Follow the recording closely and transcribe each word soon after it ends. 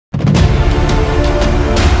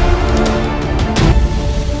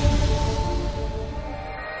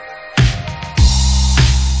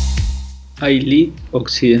Eyelid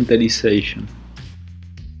occidentalization.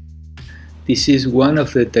 This is one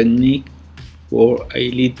of the techniques for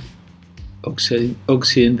eyelid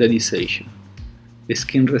occidentalization.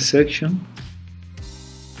 Skin resection,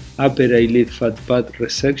 upper eyelid fat pad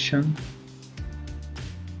resection.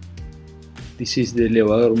 This is the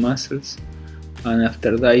elevador muscles, and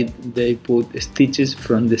after that they put stitches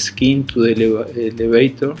from the skin to the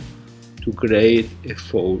elevator to create a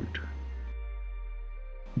fold.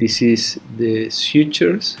 This is the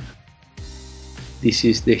sutures. This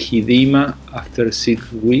is the edema after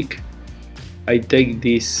 6 weeks. I take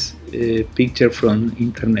this picture from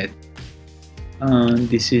internet, and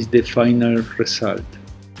this is the final result.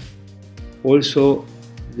 Also,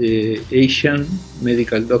 the Asian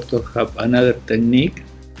medical doctors have another technique,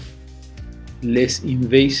 less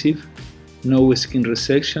invasive, no skin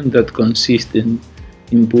resection, that consists in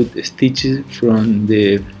put stitches from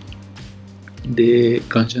the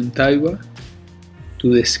conjunctiva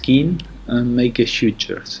to the skin and make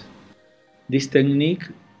sutures. This technique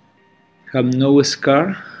have no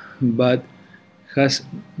scar, but has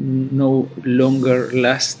no longer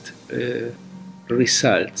last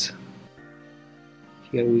results.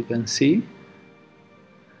 Here we can see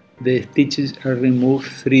the stitches are removed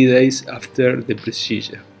 3 days after the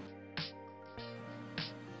procedure.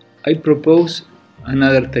 I propose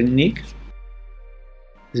another technique.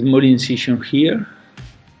 Small incision here,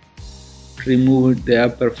 remove the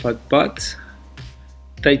upper fat pads,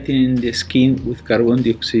 tightening the skin with carbon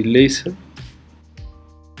dioxide laser.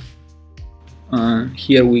 And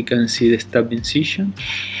here we can see the stab incision.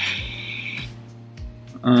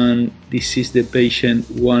 And this is the patient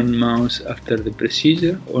 1 month after the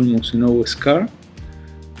procedure, almost no scar,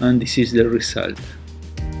 and this is the result.